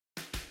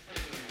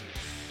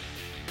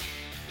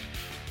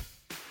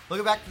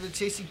Welcome back to the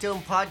Chasing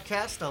Tone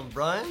podcast. I'm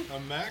Brian.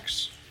 I'm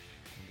Max.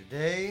 And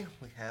today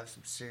we have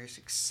some serious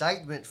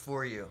excitement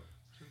for you.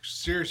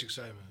 Serious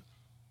excitement.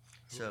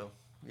 So,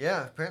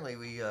 yeah, apparently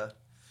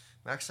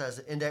Max has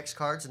index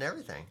cards and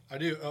everything. I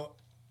do. Oh,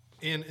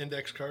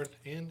 index card.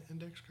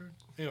 Index card.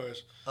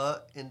 Anyways.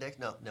 Index?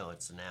 No,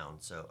 it's a noun.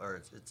 So,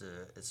 or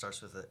it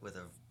starts with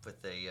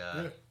a.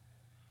 Yeah.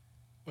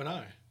 An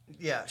I.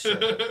 Yeah, sure.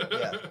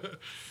 Yeah.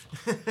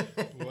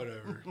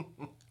 Whatever.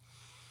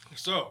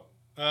 So,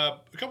 a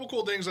couple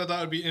cool things I thought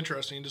would be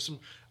interesting.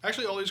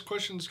 Actually, all these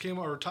questions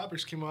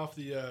topics came off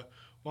the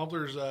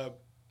Womblers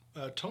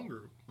Tone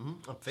group.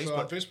 Mm-hmm. On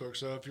Facebook.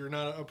 So if you're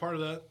not a part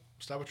of that,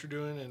 stop what you're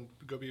doing and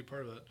go be a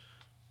part of that.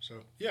 So,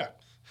 yeah.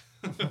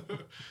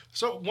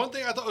 So, one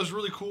thing I thought was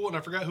really cool, and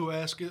I forgot who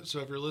asked it. So,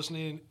 if you're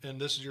listening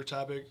and this is your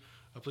topic,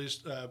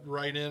 please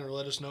write in or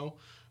let us know.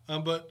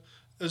 But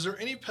is there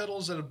any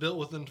pedals that have built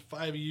within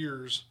 5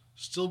 years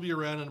still be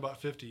around in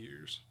about 50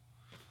 years?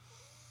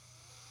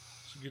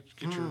 So get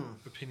your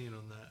opinion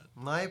on that.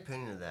 My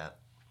opinion of that.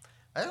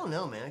 I don't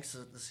know, man. So,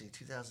 let's see,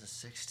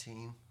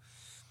 2016.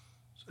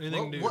 So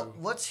anything new?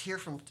 What's here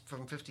from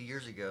 50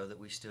 years ago that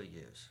we still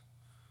use?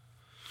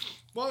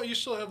 Well, you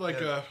still have like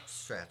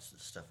Strats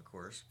and stuff, of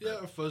course. Yeah,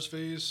 a fuzz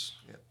phase.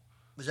 Yeah.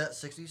 Was that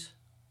 60s?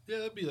 Yeah,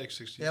 that'd be like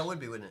 60s. Yeah, it would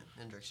be, wouldn't it?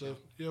 Hendrix. So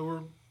yeah,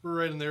 we're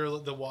right in there.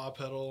 The wah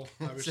pedal,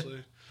 obviously.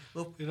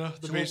 Well, the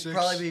so basics. We'll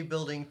probably be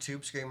building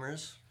tube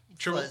screamers,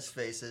 fuzz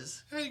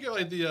faces. Yeah, you got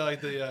like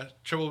the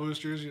treble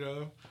boosters.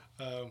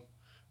 I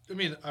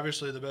mean,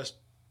 obviously the best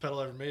pedal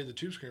ever made, the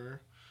tube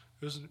screamer.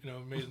 It was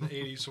made in the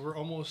 80s, so we're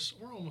almost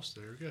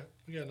there.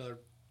 We got another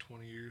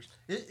 20 years.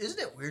 Isn't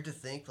it weird to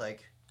think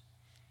like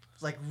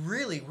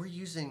really we're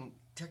using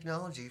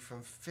technology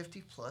from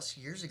 50 plus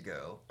years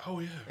ago? Oh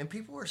yeah. And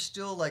people are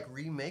still like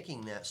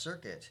remaking that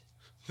circuit.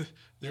 You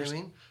know what I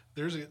mean?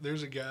 There's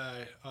a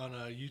guy on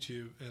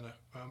YouTube, and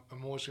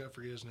I'm always gonna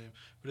forget his name,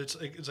 but it's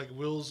like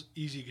Will's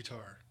Easy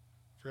Guitar.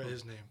 Forgot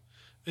his name.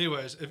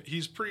 Anyways,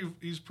 he's pretty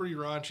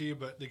raunchy,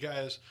 but the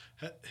guy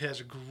has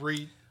a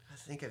great. I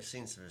think I've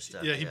seen some of his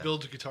stuff. Yeah, he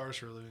builds guitars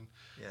for a living.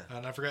 Yeah.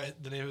 And I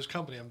forgot the name of his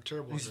company. I'm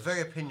terrible. He's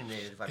very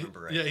opinionated, if I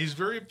remember right. Yeah, he's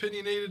very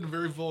opinionated and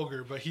very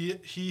vulgar, but he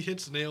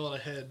hits the nail on the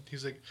head.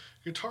 He's like,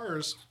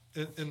 guitars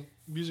and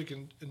music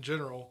in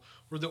general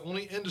were the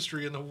only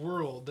industry in the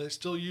world that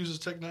still uses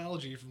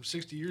technology from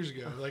 60 years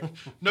ago. Like,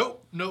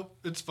 nope,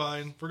 it's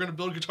fine. We're going to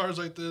build guitars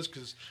like this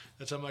because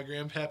that's how my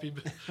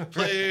grandpappy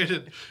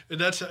played, and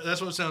that's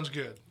what sounds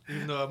good.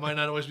 Even though it might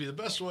not always be the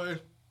best way,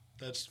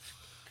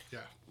 yeah.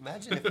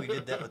 Imagine if we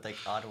did that with like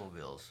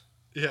automobiles.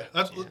 Yeah,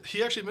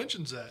 he actually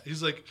mentions that.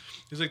 He's like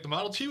the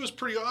Model T was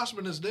pretty awesome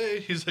in his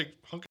day. He's like,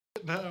 hunk of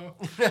shit now.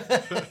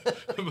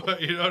 But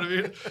you know what I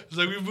mean? He's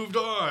like, we've moved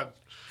on.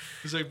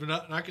 He's like, but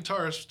not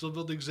guitarists, still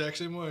build the exact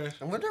same way.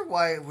 I wonder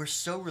why we're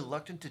so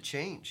reluctant to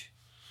change.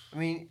 I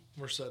mean,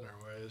 we're set in our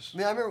ways. I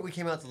mean, I remember we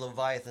came out to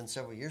Leviathan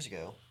several years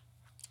ago,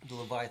 the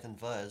Leviathan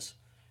Fuzz,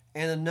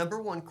 and the number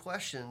one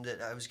question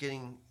that I was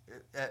getting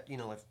at,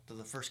 like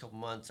the first couple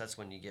months, that's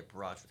when you get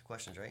barraged with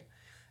questions, right?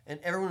 And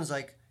everyone was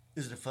like,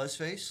 is it a fuzz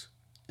face?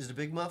 Is it a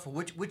big muff? Or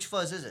which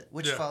fuzz is it?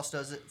 Which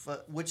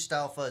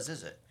style fuzz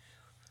is it?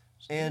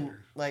 And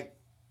like,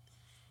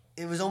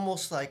 it was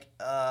almost like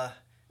a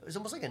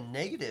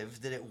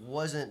negative that it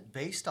wasn't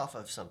based off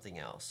of something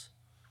else.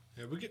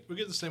 Yeah, we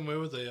get the same way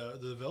with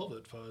the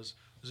Velvet Fuzz.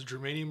 Is it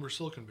germanium or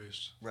silicon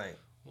based? Right.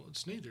 Well,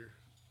 it's neither.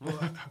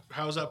 Well,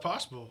 how is that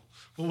possible?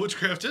 Well, which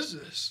craft is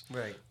this?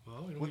 Right.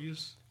 Well, we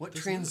use what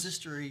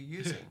transistor are you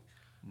using?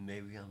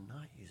 Maybe I'm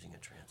not using a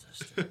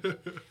transistor.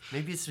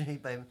 Maybe it's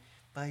made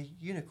by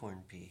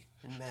Unicorn P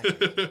and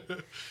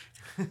Magic.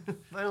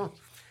 I don't.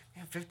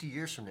 50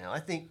 years from now, I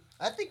think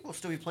we'll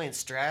still be playing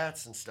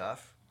Strats and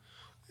stuff.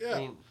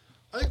 Yeah.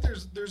 I think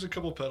there's a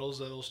couple pedals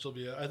that'll still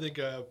be. I think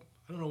I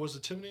don't know. Was the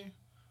Timney?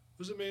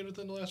 Was it made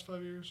within the last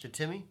 5 years? The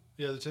Timmy?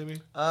 Yeah, the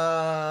Timmy.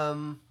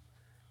 No,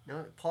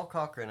 Paul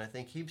Cochran. I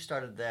think he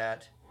started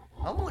that.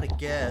 I'm gonna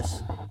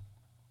guess.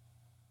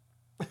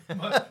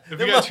 If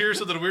you guys hear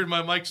something weird,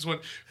 my mic just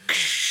went.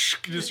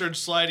 Just started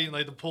sliding,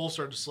 like the pole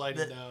started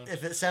sliding down.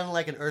 If it sounded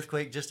like an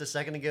earthquake just a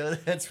second ago,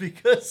 that's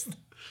because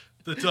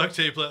the duct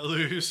tape let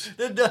loose.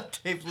 The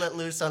duct tape let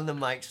loose on the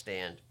mic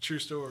stand. True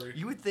story.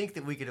 You would think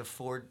that we could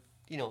afford,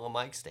 a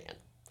mic stand.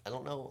 I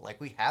don't know.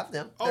 Like, we have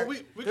them.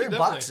 They're in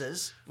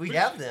boxes. We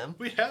have them.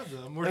 We have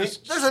them. There's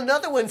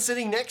another one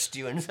sitting next to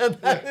you, and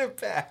they're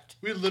packed.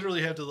 We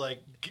literally have to,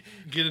 like,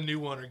 get a new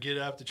one or get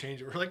up to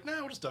change it. We're like,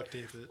 we'll just duct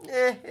tape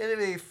it.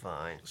 It'll be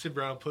fine. See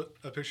Brown put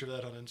a picture of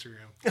that on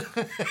Instagram.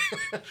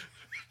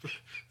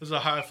 There's a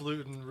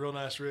highfalutin, real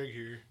nice rig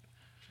here.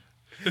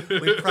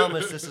 We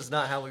promise this is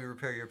not how we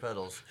repair your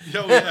pedals.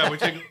 Yeah, we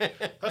take.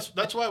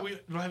 That's why we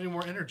don't have any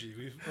more energy.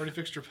 We've already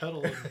fixed your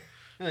pedal.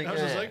 And I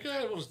was just like,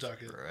 we'll just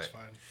duck it. Right. It's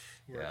fine.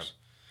 Works. Yeah.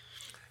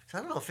 So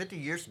I don't know. 50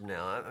 years from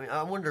now, I mean,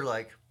 I wonder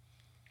like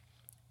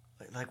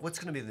what's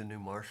going to be the new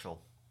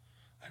Marshall?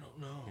 I don't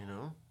know. I don't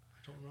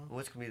know.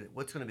 What's going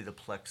to be the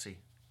Plexi?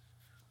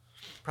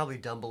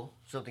 Probably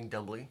something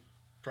Dumbly.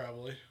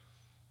 Probably.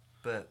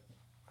 But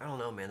I don't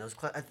know, man. Those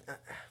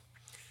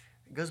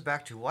it goes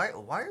back to why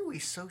are we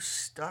so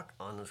stuck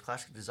on those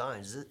classic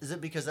designs? Is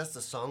it because that's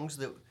the songs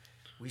that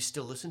we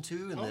still listen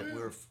to and that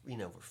we're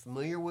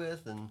familiar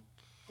with, and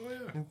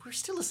I mean, we're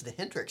still listening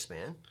to Hendrix,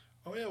 man.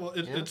 Oh yeah, well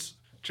it's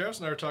Travis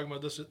and I were talking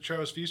about this.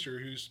 Travis Feaster,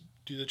 who's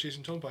do the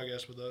Chasing Tone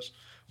podcast with us.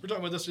 We're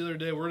talking about this the other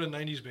day. We're in a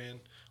 '90s band.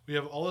 We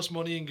have all this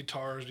money in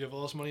guitars. We have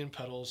all this money in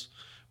pedals.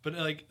 But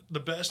like the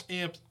best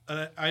amp,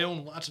 I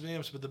own lots of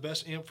amps, but the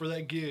best amp for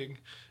that gig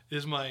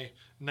is my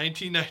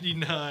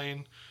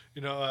 1999,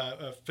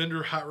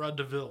 Fender Hot Rod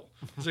DeVille.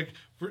 It's like,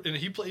 and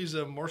he plays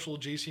a Marshall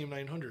JCM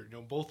 900.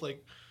 Both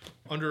like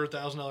under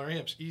 $1,000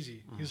 amps,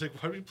 easy. He's like,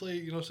 why do we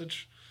play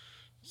such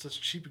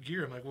cheap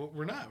gear? I'm like, well,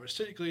 we're not.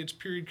 Aesthetically, it's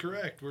period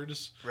correct. We're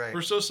just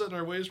we're so set in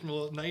our ways from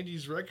the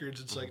 '90s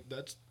records. It's like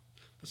that's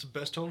the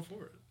best tone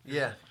for it.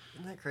 Yeah,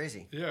 isn't that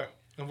crazy? Yeah,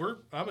 and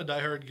I'm a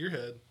diehard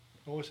gearhead.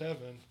 Always have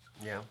been.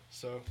 Yeah.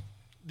 So,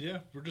 yeah,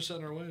 we're just set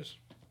in our ways.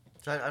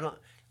 So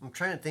I'm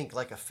trying to think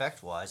like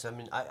effect wise. I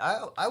mean,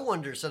 I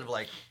wonder instead of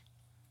like,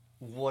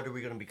 what are we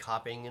going to be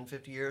copying in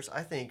 50 years?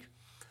 I think,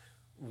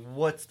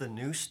 what's the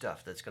new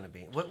stuff that's going to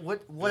be?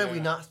 What have we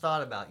not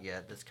thought about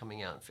yet that's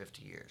coming out in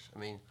 50 years? I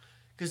mean,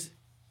 because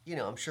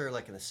I'm sure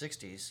like in the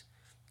 60s,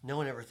 no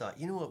one ever thought,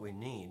 what we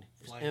need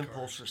is Flying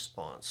impulse cars.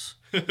 Response.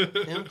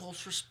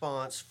 Impulse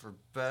response for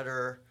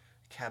better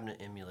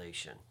cabinet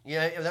emulation.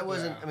 Yeah, that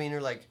wasn't. Yeah. I mean, they're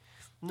like,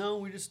 no,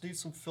 we just need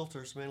some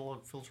filters, some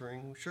analog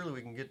filtering. Surely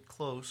we can get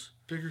close.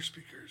 Bigger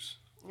speakers.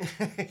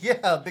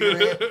 Yeah,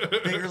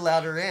 bigger,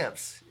 louder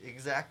amps.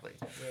 Exactly.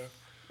 Yeah.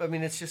 But I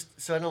mean, it's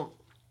just so I don't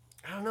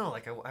know.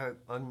 Like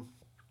I'm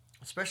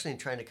especially in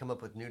trying to come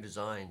up with new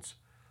designs.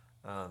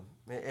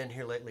 And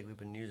here lately we've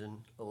been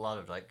using a lot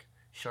of like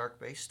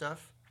Shark-based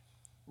stuff.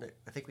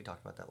 I think we talked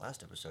about that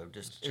last episode.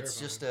 It's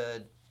just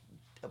a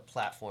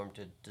platform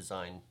to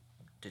design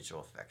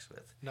digital effects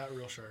with. Not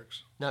real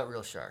sharks. Not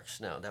real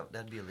sharks. No,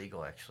 that'd be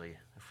illegal actually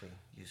if we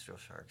used real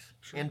sharks.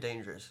 Sure. And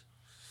dangerous.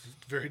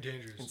 Very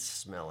dangerous. And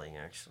smelling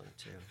actually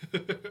too.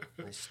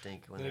 They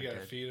stink when then you they're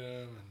gotta dead. feed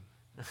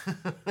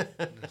them.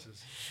 And this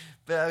is,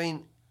 But I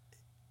mean,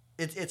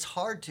 it's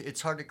hard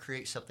to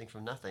create something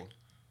from nothing.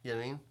 You know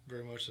what I mean?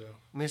 very much so.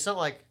 I mean, it's not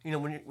like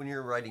when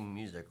you're writing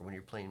music or when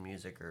you're playing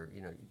music or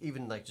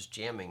even like just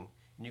jamming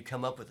and you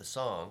come up with a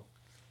song,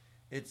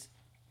 it's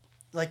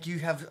like you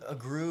have a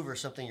groove or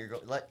something. You're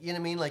going like what I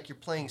mean, like you're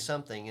playing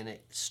something and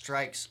it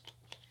strikes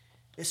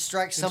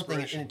something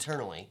Inspiration.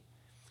 internally.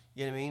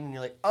 You know what I mean? And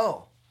you're like,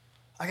 oh,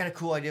 I got a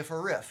cool idea for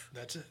a riff.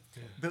 That's it.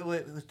 Yeah. But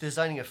with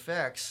designing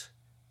effects,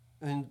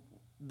 I mean,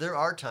 there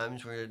are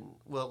times where,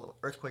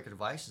 Earthquake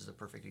Advice is a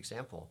perfect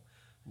example.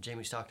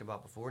 Jamie's talked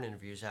about before in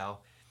interviews how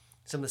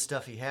some of the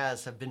stuff he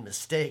has have been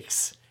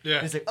mistakes. Yeah.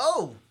 And he's like,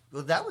 oh,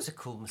 well, that was a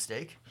cool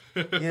mistake.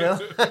 You know?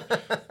 What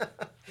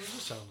does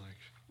it sound like?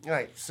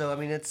 Right. So, I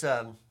mean, it's,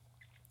 I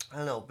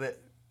don't know,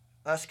 but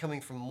us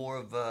coming from more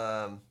of,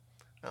 I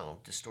don't know,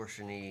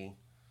 distortion-y,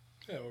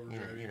 Yeah,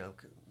 overdrive.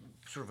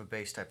 sort of a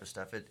bass type of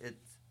stuff.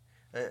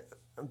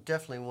 I'm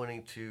definitely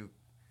wanting to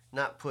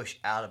not push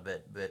out of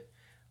it, but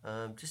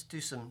just do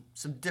some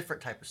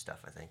different type of stuff,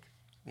 I think.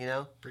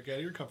 Break out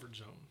of your comfort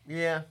zone.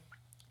 Yeah.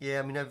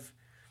 I mean,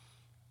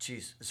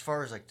 as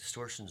far as like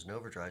distortions and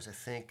overdrives, I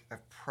think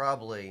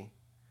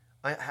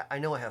I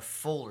know I have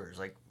folders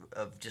like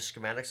of just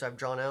schematics I've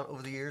drawn out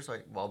over the years,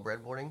 like while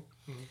breadboarding.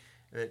 Mm-hmm.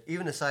 But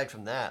even aside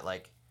from that,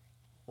 like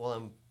while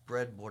I'm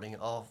breadboarding,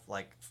 I'll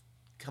like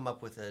come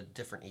up with a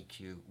different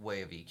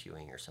way of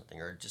EQing or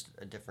something, or just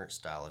a different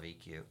style of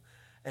EQ,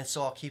 and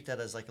so I'll keep that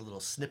as like a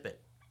little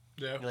snippet.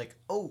 Yeah. You're like,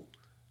 oh,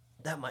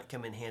 that might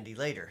come in handy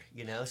later,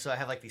 So I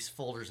have like these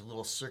folders of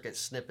little circuit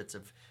snippets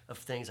of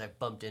things I've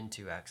bumped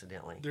into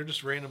accidentally. They're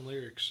just random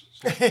lyrics.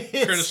 Create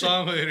a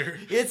song later.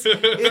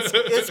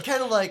 It's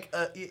kind of like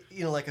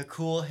like a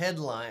cool not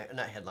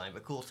headline,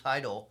 but cool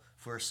title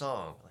for a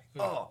song.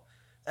 Like, oh,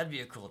 that'd be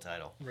a cool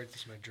title. Write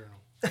this in my journal.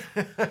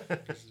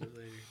 This is it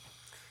later.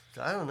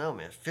 So I don't know,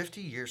 man.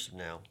 50 years from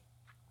now,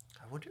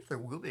 I wonder if there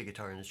will be a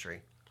guitar industry.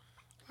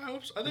 I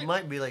hope so. I It think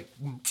might be like.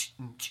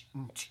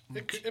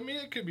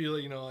 it could be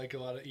like a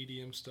lot of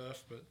EDM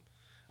stuff, but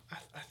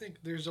I think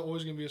there's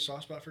always going to be a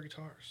soft spot for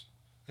guitars,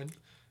 and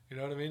you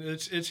know what I mean.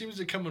 It seems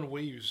to come in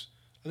waves.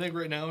 I think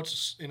right now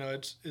it's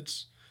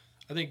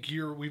I think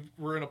gear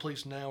we're in a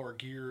place now where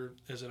gear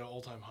is at an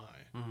all-time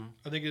high. Mm-hmm.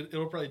 I think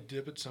it'll probably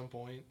dip at some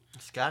point.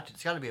 It's got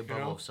to be a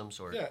bubble of some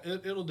sort. Yeah,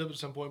 it'll dip at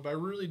some point, but I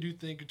really do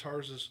think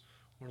guitars is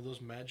one of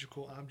those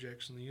magical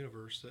objects in the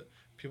universe that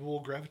people will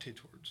gravitate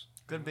towards.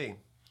 Could be.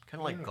 Kind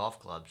of like golf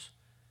clubs.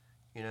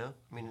 I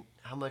mean,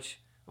 how much?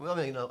 Well,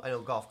 I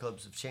know golf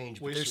clubs have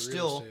changed, but they're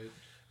still.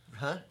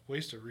 Huh?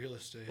 Waste of real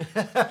estate.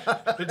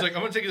 It's like,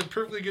 I'm going to take a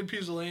perfectly good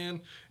piece of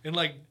land and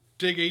like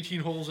dig 18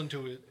 holes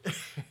into it.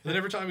 Then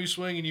every time you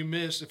swing and you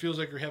miss, it feels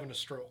like you're having a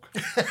stroke.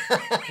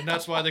 And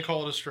that's why they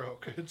call it a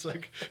stroke. It's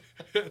like,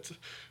 it's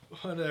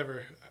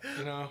whatever,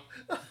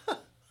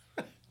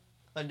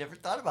 I never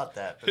thought about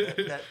that,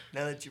 but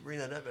now that you bring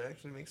that up, it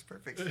actually makes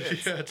perfect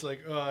sense. Yeah, it's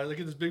like, look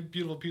at this big,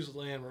 beautiful piece of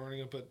land. We're only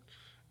going to put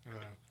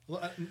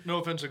No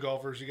offense to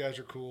golfers, you guys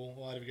are cool. A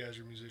lot of you guys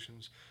are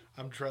musicians.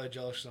 I'm truly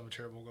jealous because I'm a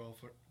terrible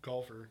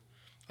golfer.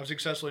 I've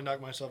successfully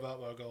knocked myself out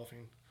while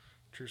golfing.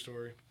 True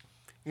story.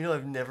 You know,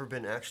 I've never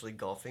been actually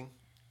golfing,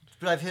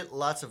 but I've hit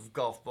lots of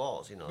golf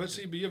balls. You know, But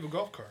see, you have a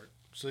golf cart,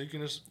 so you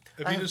can just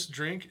if you just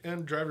drink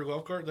and drive your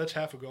golf cart, that's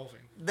half of golfing.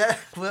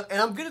 and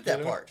I'm good at that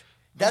You know? part.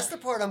 That's the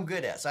part I'm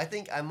good at. So I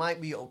think I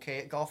might be okay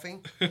at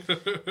golfing.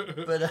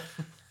 But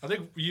I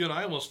think you and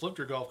I almost flipped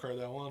your golf cart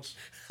that once.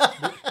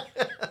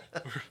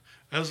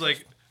 I was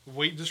like,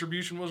 weight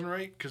distribution wasn't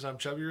right because I'm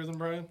chubbier than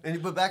Brian.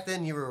 but back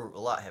then you were a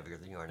lot heavier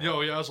than you are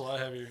now. Yeah, I was a lot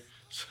heavier.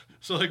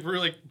 So like we're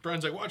like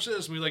Brian's like, watch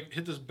this, and we like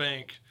hit this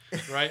bank,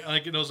 right?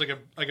 Like it was like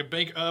a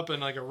bank up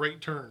and like a right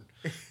turn,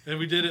 and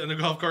we did it, and the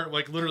golf cart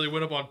like literally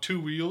went up on 2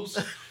 wheels.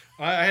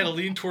 I had to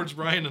lean towards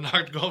Brian to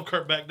knock the golf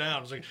cart back down.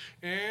 I was like,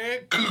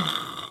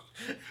 I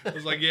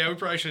was like, yeah, we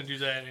probably shouldn't do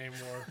that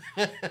anymore.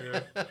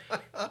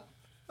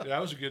 Yeah, I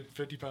was a good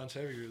 50 pounds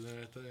heavier than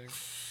that thing.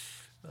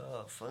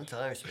 Oh, fun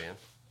times, man.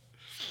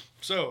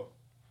 So,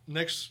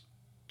 next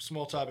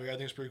small topic I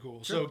think is pretty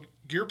cool. Sure. So,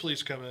 Gear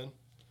Police come in,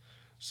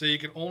 say you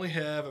can only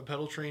have a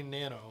pedal train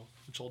Nano,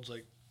 which holds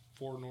like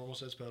 4 normal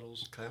sets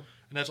pedals, Okay. and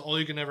that's all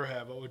you can ever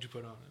have. What would you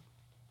put on it?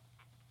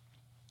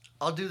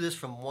 I'll do this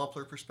from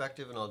Wampler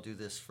perspective, and I'll do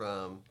this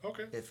from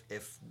Okay.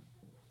 if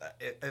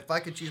I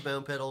could choose my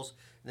own pedals,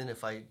 then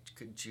if I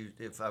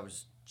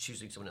was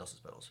choosing someone else's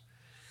pedals.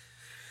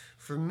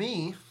 For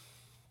me,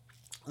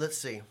 let's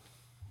see.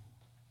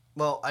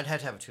 Well, I'd have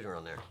to have a tuner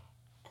on there.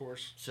 Of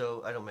course.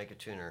 So I don't make a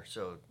tuner,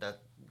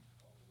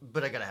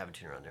 but I gotta have a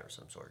tuner on there of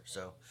some sort.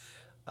 So,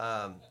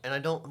 and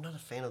I'm not a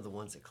fan of the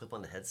ones that clip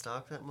on the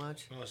headstock that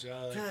much. Oh, see,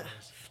 I like Yeah,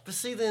 those. but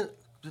see, then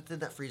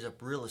that frees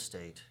up real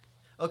estate.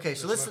 Okay,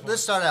 so That's my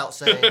let's start out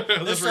saying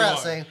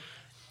rewind.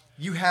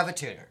 you have a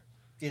tuner.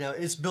 You know,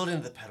 it's built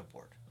into the pedal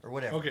board or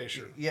whatever. Okay,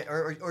 sure. Yeah,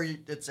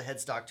 it's a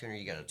headstock tuner.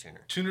 You got a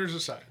tuner. Tuners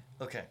aside.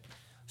 Okay,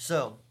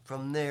 so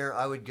from there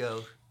I would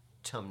go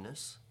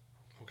Tumnus.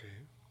 Okay.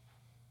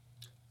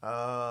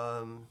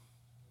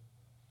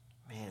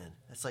 Man,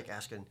 that's like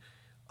asking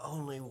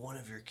only one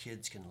of your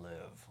kids can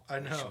live. I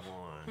know.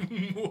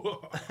 Which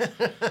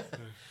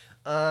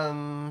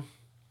one?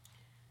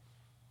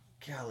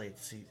 Golly,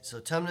 let's see. So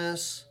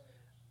Tumnus,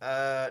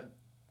 and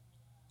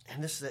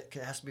that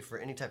has to be for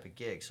any type of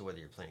gig. So whether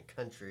you're playing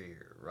country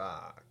or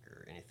rock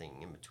or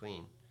anything in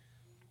between,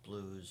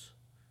 blues,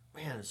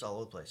 man, it's all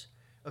over the place.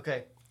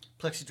 Okay,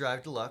 Plexi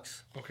Drive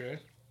Deluxe. Okay.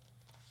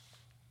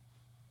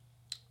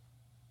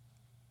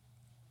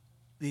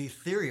 The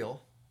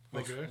Ethereal,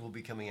 which Okay. we'll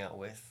be coming out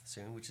with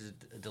soon, which is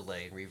a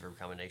delay and reverb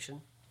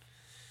combination.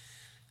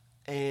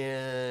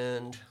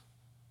 And,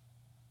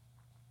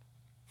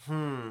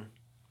 what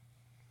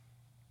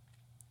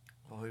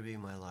would be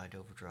my light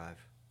overdrive?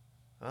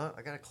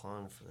 I got a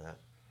Klon for that.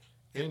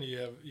 And you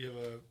have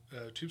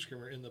a tube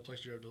screamer in the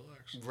Plexi Drive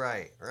Deluxe.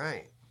 Right.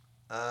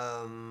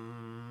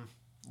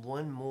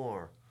 One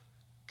more.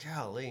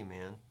 Golly,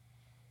 man.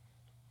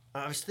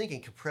 I was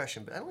thinking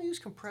compression, but I don't use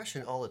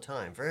compression all the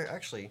time. Very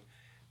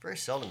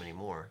seldom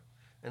anymore.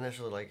 And they're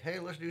sort of like, hey,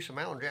 let's do some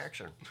Alan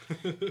Jackson.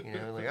 You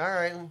know, like, all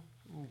right, let me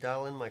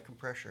dial in my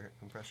compressor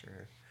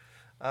here.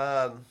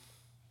 I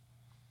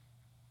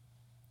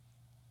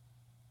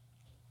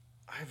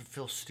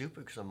feel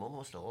stupid because I'm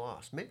almost at a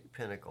loss. Maybe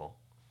Pinnacle.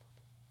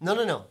 No.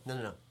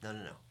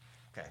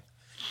 Okay.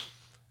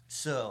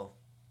 So,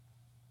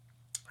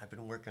 I've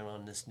been working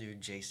on this new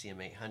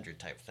JCM 800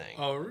 type thing.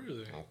 Oh,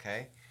 really?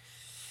 Okay.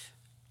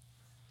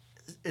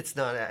 It's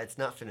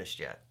not finished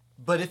yet.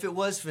 But if it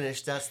was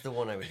finished, that's the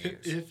one I would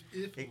use.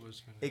 If it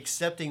was finished.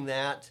 Accepting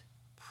that,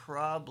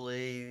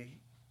 probably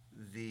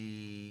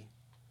the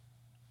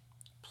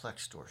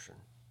Plextortion,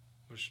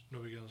 Which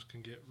nobody else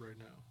can get right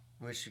now.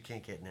 which you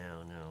can't get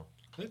now. No.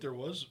 I think there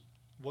was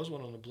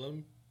one on the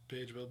Bloom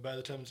page, but by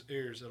the time it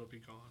airs, that'll be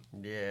gone.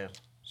 Yeah.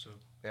 So,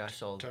 Yeah, I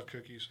saw. tough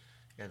cookies.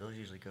 Yeah, those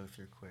usually go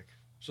through quick.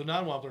 So,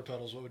 non-Wampler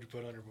pedals, what would you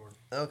put on your board?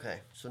 Okay,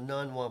 so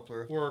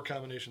non-Wampler. Or a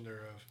combination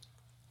thereof?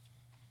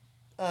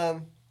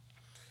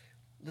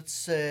 Let's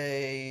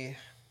say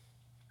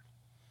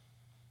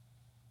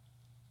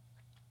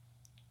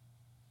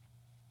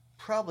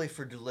probably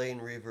for delay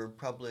and reverb,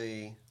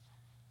 probably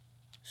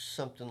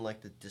something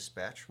like the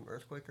Dispatch from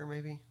Earthquaker,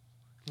 maybe,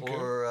 Okay.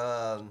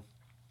 or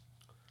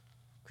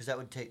because that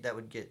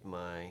would get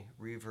my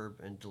reverb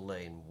and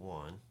delay in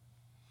one.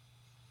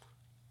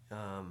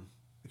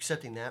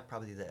 Accepting that,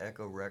 probably the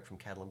Echo Rec from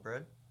Cattle and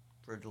Bread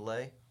for a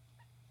delay,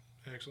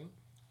 Excellent.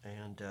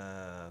 and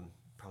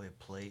probably a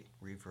plate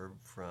reverb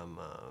from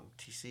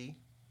TC.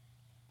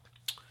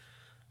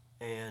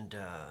 And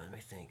let me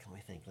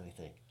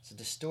think. So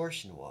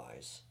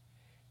distortion-wise,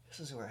 this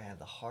is where I have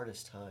the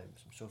hardest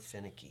times. I'm so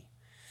finicky.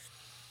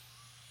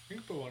 You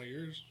can put one of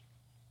yours.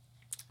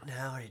 No,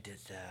 I already did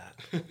that.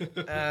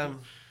 I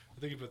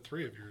think you put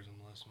 3 of yours in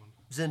the last one.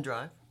 Zen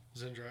Drive.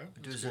 Zen Drive?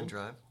 Do a That's Zen cool.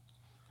 Drive.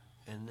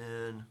 And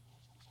then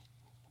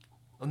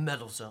a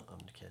Metal Zone. I'm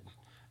kidding.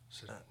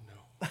 Said no.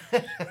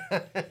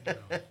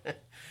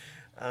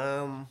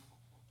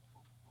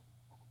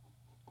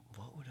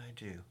 What would I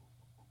do?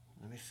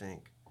 Let me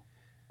think.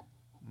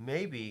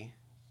 maybe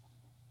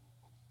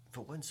if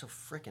it wasn't so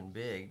freaking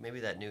big, maybe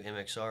that new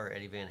MXR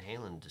Eddie Van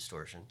Halen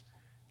distortion.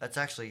 That's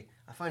actually,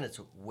 I find it's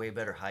way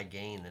better high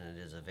gain than it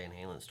is a Van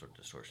Halen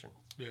distortion.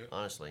 Yeah.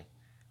 Honestly,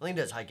 I think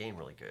it does high gain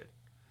really good.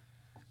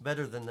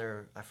 Better than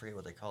their, I forget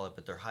what they call it,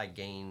 but their high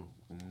gain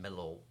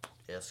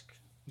metal-esque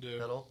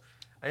pedal.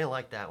 I didn't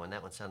like that one.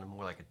 That one sounded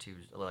more like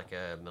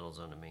a metal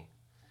zone to me.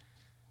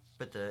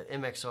 But the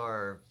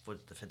MXR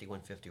with the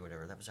 5150 or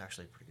whatever, that was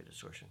actually a pretty good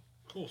distortion.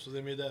 Cool. So they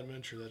made that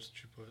miniature. That's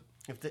what you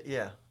put.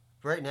 Yeah.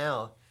 Right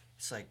now,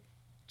 it's like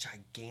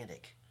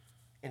gigantic.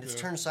 And it's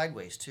turned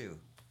sideways, too.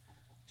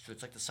 So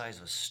it's like the size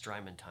of a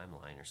Strymon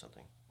timeline or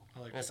something. I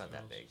like and it's not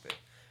that big, but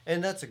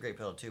and that's a great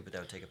pedal too. But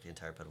that would take up the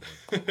entire pedal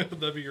board.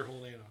 That'd be your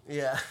whole nano.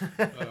 Yeah.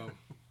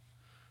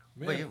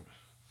 Man,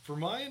 for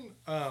mine,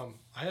 I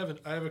have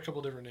a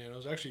couple different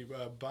nanos. Actually,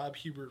 Bob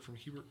Hubert from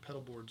Hubert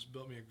Pedal Boards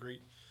built me a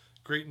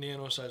great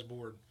nano size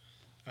board.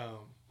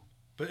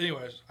 But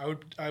anyways, I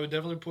would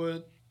definitely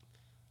put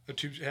a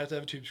tube. It has to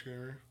have a tube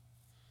screamer.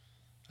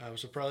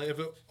 So probably if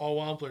all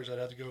Wamplers, I'd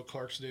have to go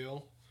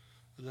Clarksdale,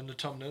 and then the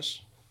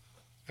Tumnus.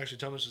 Actually,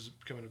 Tumnus is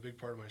becoming a big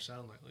part of my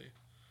sound lately.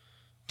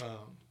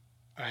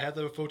 I had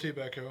the Fotape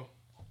Echo.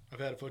 I've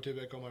had a Fotape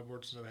Echo on my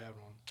board since I've had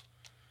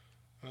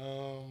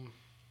one.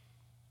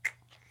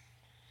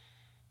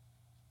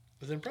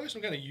 But then probably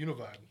some kind of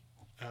Univibe.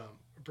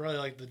 Probably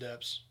like the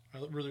Depths. I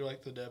really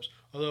like the Depths.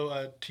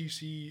 Although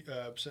TC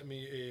sent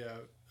me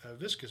a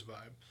Viscous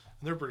vibe,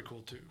 and they're pretty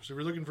cool too. So if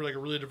you're looking for like a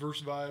really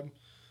diverse vibe,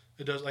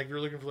 it does. Like if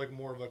you're looking for like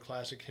more of a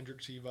classic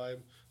Hendrixy vibe,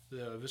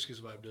 the Viscous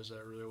vibe does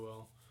that really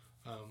well.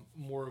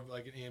 More of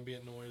like an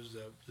ambient noise.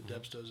 The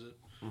Depths does it.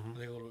 I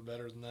think a little bit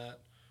better than that.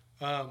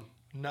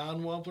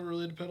 Non-Wampler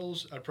related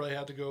pedals, I'd probably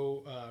have to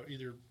go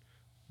either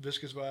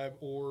Viscous Vibe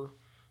or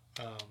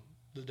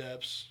the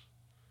Depths.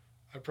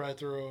 I'd probably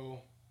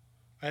throw.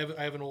 I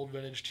have an old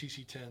vintage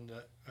TC10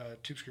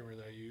 that tube screamer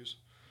that I use,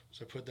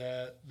 so I put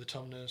that, the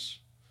Tumnus,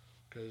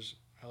 because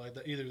I like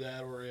that. Either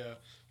that or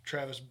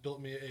Travis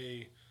built me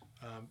a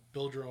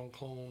build your own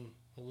clone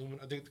aluminum.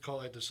 I think they call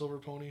it like the Silver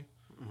Pony.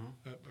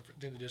 I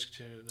think they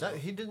discontinued it.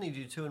 He didn't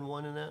do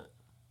 2-in-1 in that.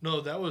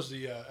 No, that was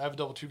the I have a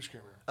double tube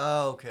screamer.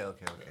 Oh, okay.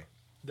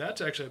 That's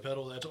actually a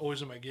pedal that's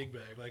always in my gig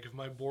bag. Like if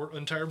my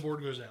entire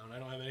board goes down, I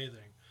don't have anything.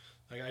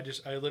 Like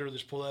I literally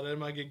just pull that out of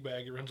my gig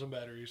bag. It runs on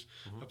batteries.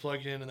 I plug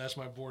it in, and that's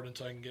my board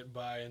until I can get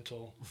by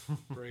until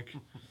break.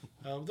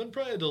 Then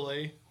probably a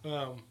delay.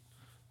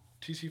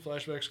 TC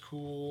Flashback's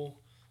cool.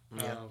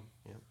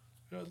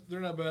 They're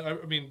not bad.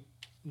 I mean,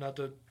 not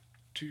to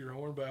toot your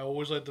horn, but I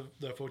always like the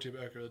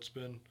Fotape Echo.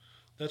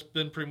 That's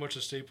been pretty much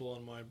a staple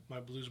on my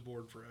blues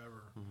board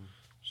forever.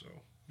 So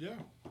yeah.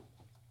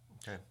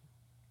 Okay.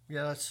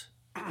 Yeah, that's.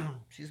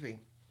 Excuse me.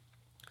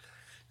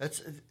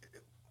 That's.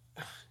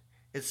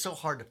 It's so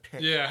hard to pick.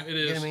 Yeah, it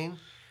is. You know what I mean?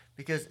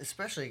 Because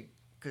especially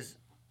because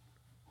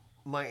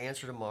my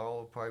answer tomorrow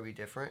will probably be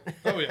different.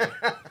 Oh yeah,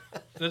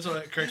 that's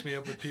what cracks me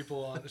up with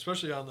people on,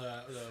 especially on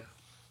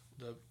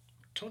the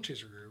Tone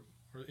Chaser group.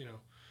 Or,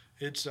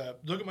 it's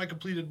look at my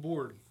completed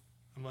board.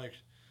 I'm like,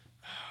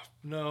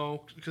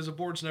 no, because the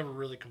board's never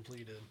really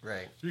completed.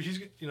 Right. He's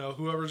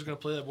whoever's going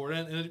to play that board,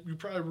 and you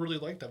probably really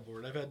like that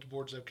board. I've had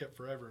boards I've kept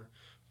forever,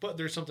 but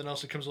there's something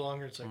else that comes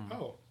along and it's like,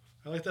 oh,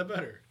 I like that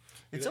better.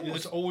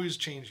 It's always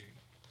changing.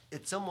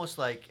 It's almost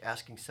like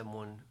asking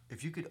someone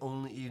if you could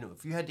only,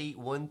 if you had to eat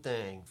one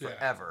thing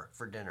forever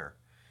for dinner.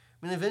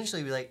 I mean,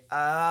 eventually you'd be like,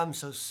 I'm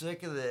so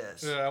sick of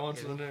this. Yeah, I want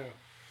something new.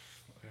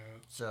 Yeah.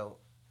 So,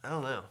 I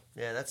don't know.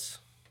 Yeah, that's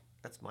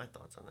my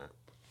thoughts on that.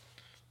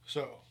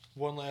 So,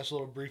 one last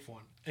little brief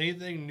one.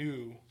 Anything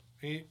new,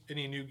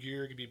 any new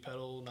gear, it could be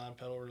pedal,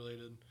 non-pedal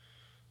related,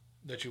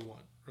 that you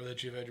want or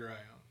that you've had your eye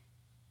on?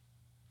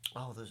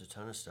 Oh, there's a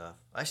ton of stuff.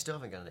 I still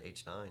haven't gotten an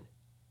H9.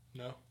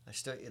 No? I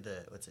still,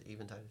 what's it,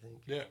 Eventide, I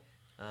think? Yeah.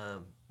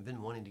 I've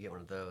been wanting to get one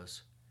of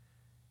those,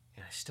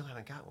 and I still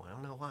haven't got one. I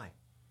don't know why.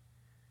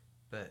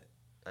 But,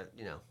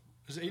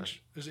 Is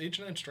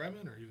H9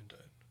 Strymon or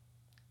Eventide?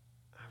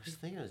 I was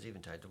thinking it was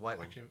Eventide, the white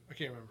one. I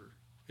can't remember.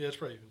 Yeah, it's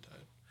probably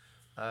Eventide.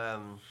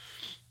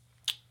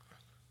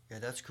 Yeah,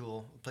 that's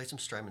cool. I played some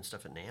Strymon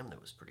stuff at NAMM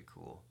that was pretty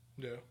cool.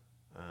 Yeah.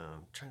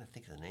 I'm trying to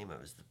think of the name of it.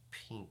 It was the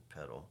pink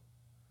pedal.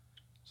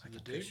 Is it the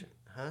Dig?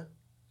 Huh?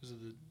 Is it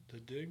the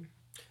Dig?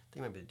 I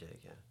think it might be the Dig,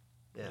 yeah.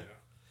 Yeah.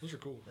 Those are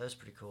cool. That was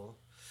pretty cool.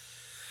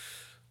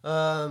 You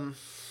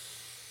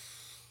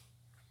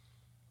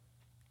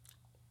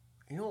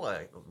know what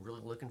I'm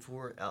really looking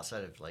for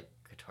outside of like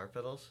guitar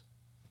pedals?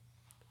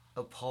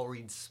 A Paul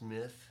Reed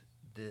Smith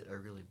that I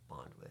really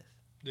bond with.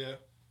 Yeah.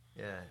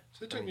 Yeah.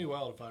 So it took me a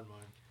while to find mine.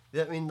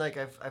 Yeah, I mean, like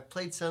I've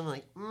played some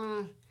like,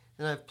 and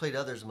I've played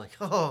others. I'm like,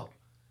 oh,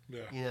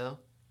 yeah.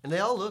 And they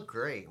all look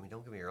great. I mean,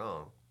 don't get me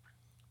wrong,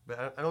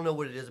 but I don't know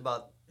what it is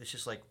about. It's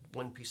just like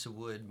one piece of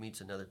wood meets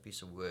another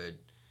piece of wood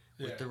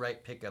with the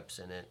right pickups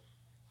in it,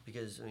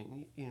 because I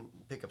mean,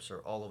 pickups are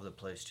all over the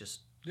place.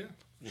 Just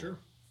sure.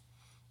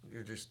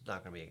 You're just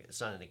not going to be.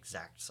 It's not an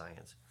exact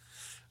science.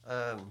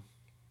 So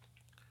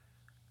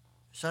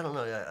I don't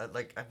know.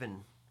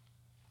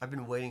 I've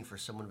been waiting for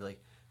someone to be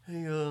like,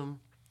 hey,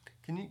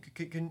 Can you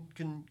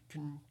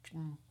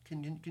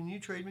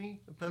trade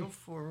me a pedal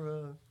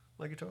for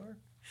my guitar?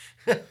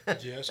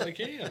 Yes, I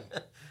can.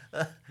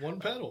 One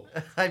pedal.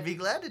 I'd be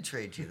glad to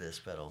trade you this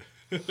pedal.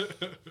 In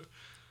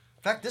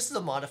fact, this is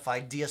a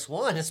modified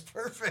DS1. It's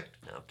perfect.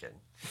 No, I'm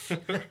kidding.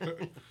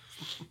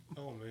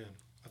 Oh man,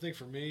 I think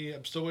for me,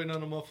 I'm still waiting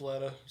on a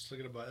Muffaletta. Still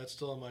gonna buy. That's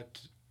still on my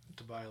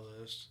to buy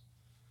list.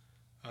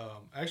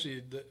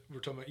 Actually, we're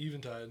talking about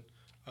Eventide.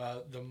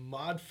 The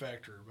Mod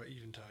Factor by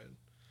Eventide.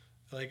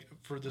 Like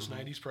for this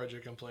 '90s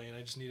project I'm playing,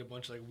 I just need a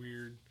bunch of like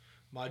weird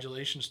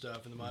modulation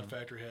stuff, and the Mod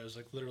Factor has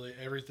like literally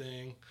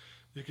everything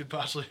you could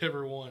possibly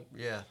ever want.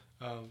 Yeah.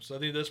 So I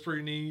think that's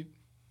pretty neat.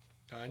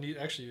 I need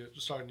actually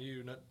just talking to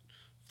you, not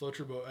Flow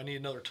Turbo. I need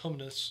another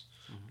Tumnus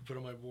to put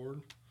on my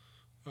board.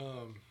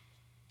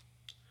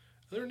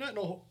 They're not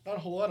a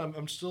whole lot.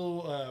 I'm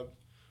still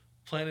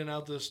planning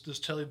out this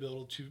telly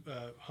build to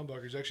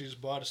humbuckers. Actually,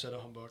 just bought a set of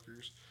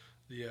humbuckers.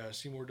 The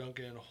Seymour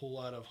Duncan, a whole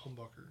lot of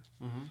humbucker.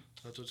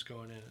 That's what's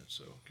going in it.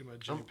 So get my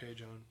Jimmy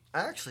Page on.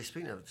 Actually,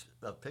 speaking of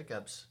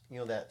pickups, you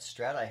know that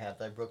Strat I have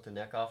that I broke the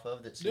neck off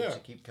of that seems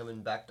to keep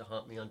coming back to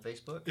haunt me on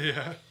Facebook?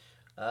 Yeah.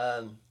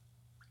 Of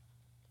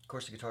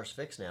course, the guitar's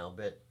fixed now,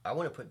 but I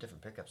want to put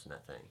different pickups in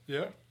that thing.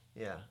 Yeah?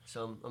 Yeah.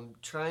 So I'm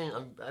trying,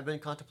 I've been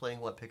contemplating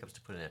what pickups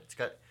to put in it. It's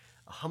got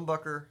a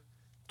humbucker,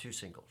 2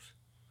 singles.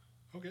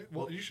 Okay.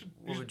 Well,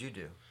 What would you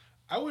do?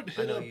 I would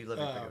hit I know up, you love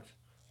your pickups.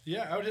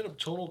 Yeah, I would hit up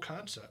Tonal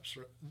Concepts.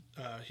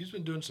 He's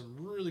been doing some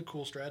really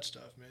cool Strat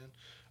stuff, man.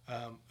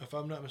 If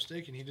I'm not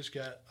mistaken, he just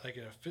got like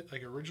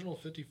original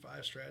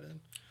 55 Strat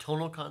in.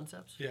 Tonal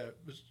Concepts? Yeah,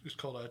 it's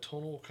called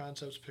Tonal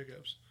Concepts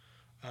Pickups.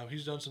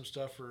 He's done some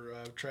stuff for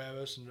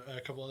Travis and a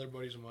couple other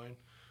buddies of mine.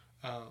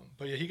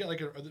 But yeah, he got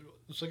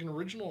it's like an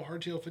original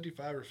Hardtail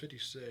 55 or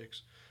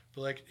 56.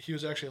 But like he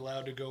was actually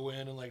allowed to go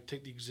in and like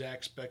take the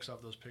exact specs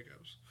off those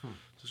pickups. So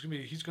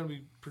he's gonna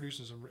be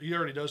producing some. He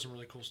already does some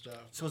really cool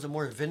stuff. So is it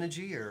more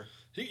vintagey or?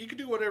 He could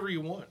do whatever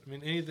you want. I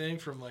mean, anything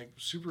from like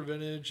super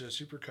vintage to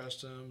super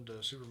custom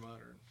to super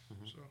modern.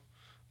 So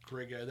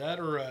great guy. That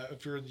or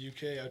if you're in the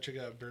UK, I'd check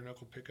out Bare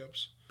Knuckle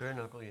Pickups. Bare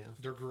Knuckle, yeah.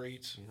 They're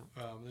great.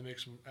 Yeah. They make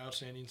some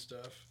outstanding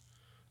stuff.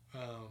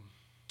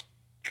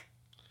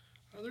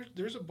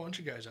 There's a bunch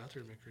of guys out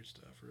there that make great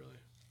stuff,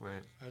 really.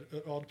 Right.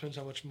 It all depends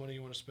how much money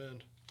you want to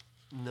spend.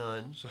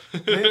 None. So.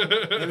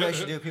 maybe I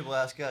should do. People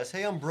ask us,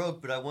 "Hey, I'm broke,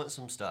 but I want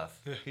some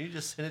stuff. Can you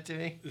just send it to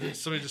me?"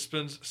 Somebody just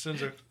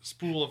sends a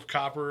spool of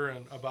copper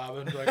and a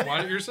bobbin. Like,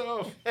 why it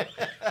yourself?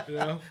 You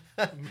know.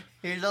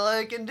 Here's all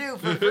I can do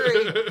for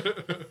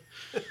free.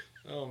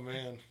 Oh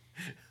man.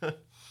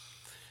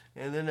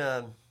 And then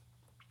I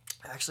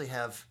actually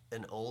have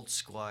an old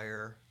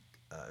Squire.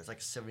 It's like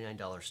a $79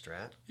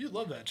 Strat. You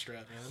love that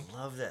Strat, man.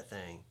 Love that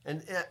thing.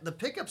 And the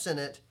pickups in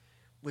it,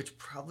 which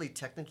probably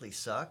technically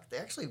suck, they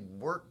actually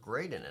work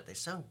great in it. They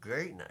sound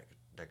great in that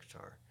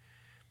guitar.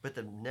 But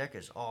the neck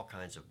is all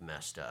kinds of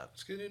messed up.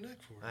 Let's get a new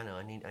neck for it. I know.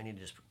 I need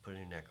to just put a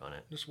new neck on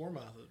it. Just warm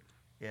mouth it.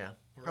 Yeah,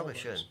 probably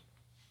should.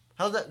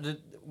 How's that?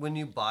 When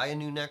you buy a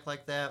new neck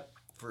like that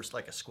for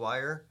like a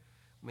Squire,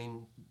 I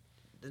mean,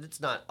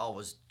 it's not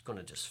always going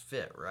to just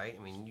fit, right? I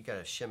mean, you got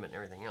to shim it and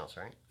everything else,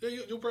 right? Yeah,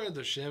 you'll probably have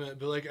to shim it,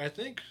 but like I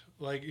think,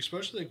 like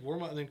especially like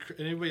warm out. And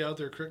anybody out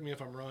there, correct me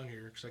if I'm wrong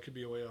here, because I could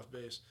be way off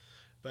base.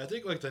 But I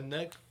think like the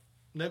neck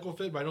will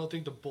fit, but I don't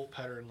think the bolt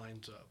pattern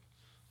lines up.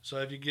 So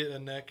if you get a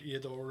neck, you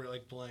have to order it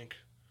like blank,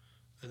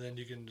 and then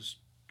you can just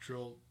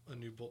drill a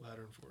new bolt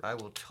pattern for it. I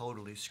will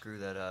totally screw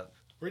that up.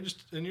 Or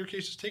just in your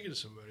case, just take it to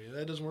somebody. If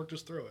that doesn't work,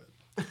 just throw it.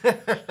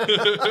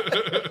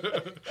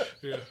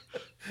 Yeah.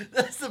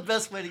 That's the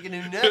best way to get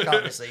a new neck,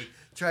 obviously.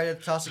 Try to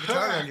toss a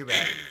guitar around your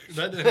back.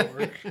 That didn't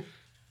work.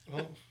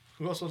 Well,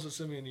 who else wants to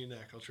send me a new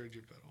neck? I'll trade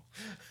you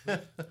a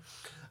pedal.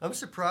 I'm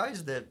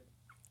surprised that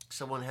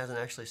someone hasn't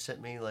actually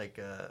sent me like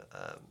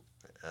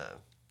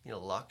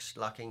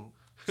locking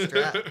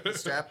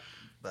strap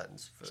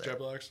buttons for Strap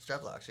that. locks?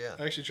 Strap locks, yeah.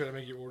 I actually tried to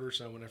make you order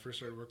some when I first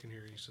started working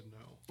here, and you said no.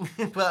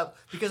 Well,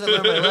 because I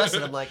learned my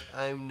lesson, I'm like,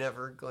 I'm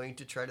never going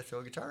to try to throw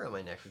a guitar on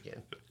my neck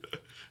again.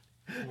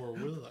 Or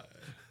will I?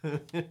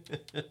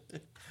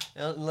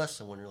 Unless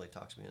someone really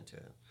talks me into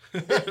it.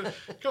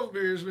 A couple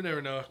beers, we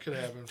never know. Could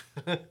happen.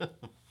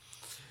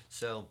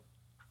 So,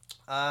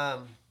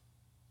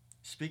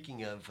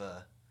 speaking of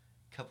a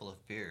couple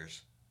of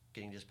beers,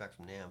 getting just back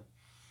from NAMM,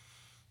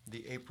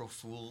 the April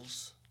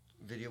Fool's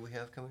video we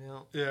have coming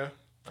out. Yeah,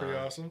 pretty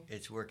awesome.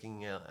 It's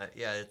working out.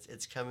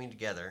 It's coming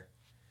together.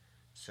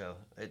 So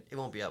it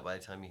won't be out by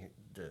the time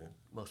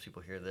most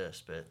people hear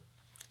this, but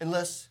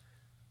unless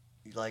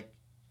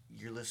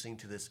you're listening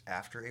to this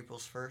after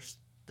April's 1st,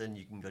 then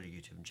you can go to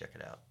YouTube and check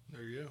it out.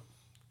 There you go.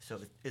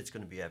 So it's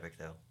going to be epic,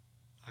 though.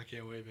 I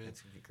can't wait, man.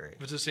 It's going to be great.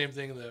 It's the same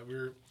thing that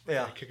we're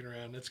kicking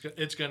around. It's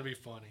going to be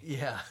funny.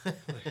 Yeah.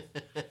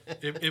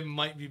 It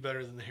might be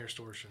better than the Hair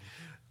Distortion.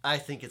 I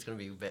think it's going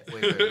to be way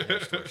better than Hair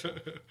Distortion.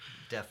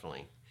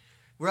 Definitely.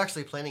 We're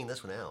actually planning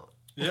this one out.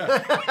 Yeah.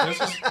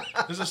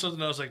 This is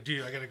something I was like,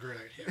 dude, I got a great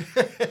idea.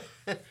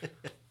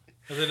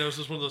 And then it was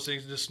just one of those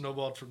things that just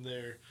snowballed from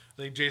there. I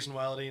think Jason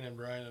Wilding and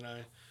Brian and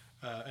I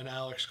and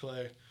Alex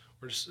Clay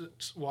we're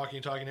just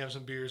walking, talking, having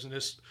some beers, and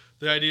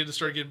the idea to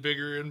start getting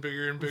bigger and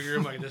bigger and bigger.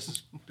 I'm like,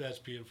 that's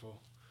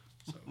beautiful.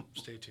 So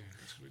stay tuned.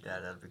 Yeah,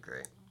 that'd be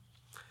great.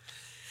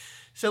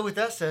 So with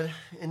that said,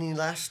 any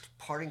last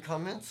parting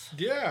comments?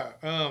 Yeah.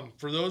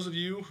 For those of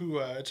you who,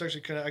 it's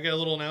actually I got a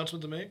little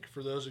announcement to make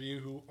for those of you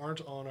who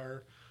aren't on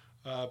our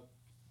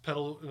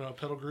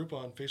pedal group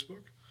on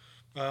Facebook.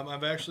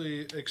 I've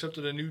actually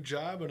accepted a new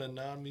job in a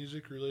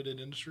non-music related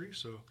industry.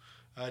 So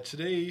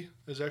today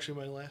is actually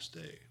my last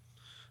day.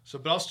 So,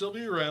 but I'll still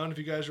be around. If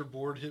you guys are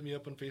bored, hit me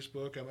up on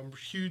Facebook. I'm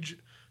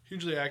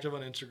hugely active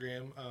on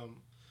Instagram.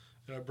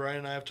 Brian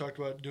and I have talked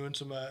about doing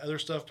some other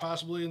stuff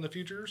possibly in the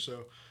future.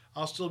 So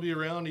I'll still be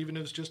around, even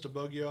if it's just to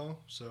bug y'all.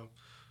 So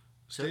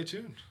stay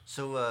tuned.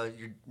 So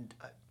you're,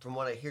 from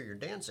what I hear, you're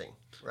dancing,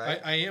 right?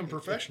 I am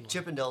professionally.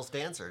 Chippendales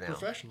dancer now.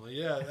 Professionally,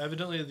 yeah.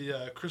 Evidently,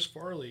 the Chris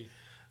Farley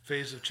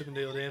phase of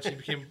Chippendale dancing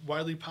became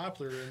widely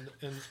popular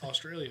in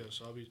Australia.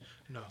 So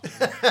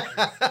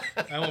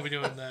I won't be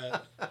doing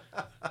that.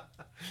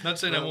 Not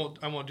saying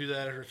I won't do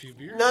that after a few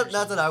beers.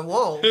 Not that I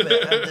won't, but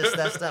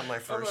that's not my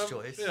first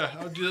choice. Yeah,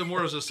 I'll do that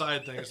more as a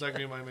side thing. It's not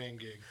gonna be my main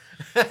gig.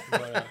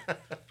 But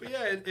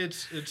yeah,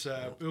 it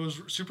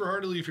was super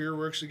hard to leave here.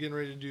 We're actually getting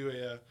ready to do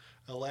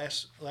a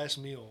last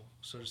meal,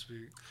 so to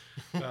speak,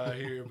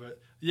 here. But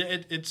yeah,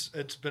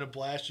 it's been a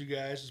blast, you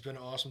guys. It's been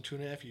an awesome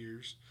 2.5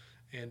 years,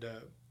 and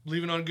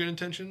leaving on good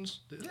intentions.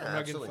 Yeah, I'm not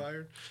absolutely. getting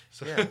fired.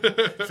 So. Yeah.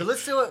 So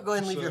let's go ahead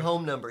and leave your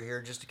home number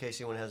here, just in case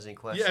anyone has any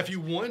questions. Yeah, if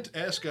you want,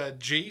 ask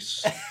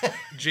Jace,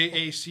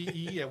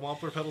 Jace at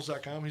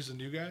wamplerpedals.com. He's the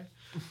new guy,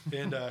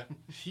 and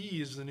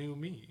he is the new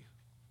me.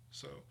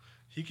 So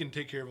he can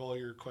take care of all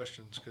your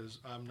questions because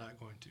I'm not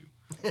going to.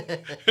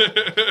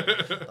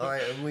 All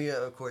right, and we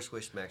of course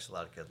wish Max a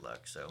lot of good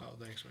luck. So. Oh,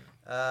 thanks,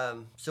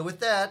 man. So with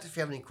that, if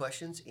you have any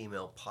questions,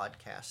 email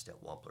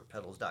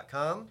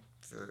podcast@wamplerpedals.com.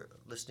 If you're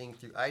listening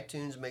through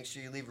iTunes, make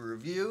sure you leave a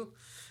review.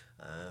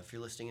 If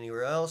you're listening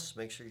anywhere else,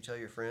 make sure you tell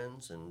your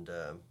friends, and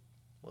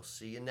we'll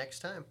see you next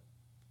time.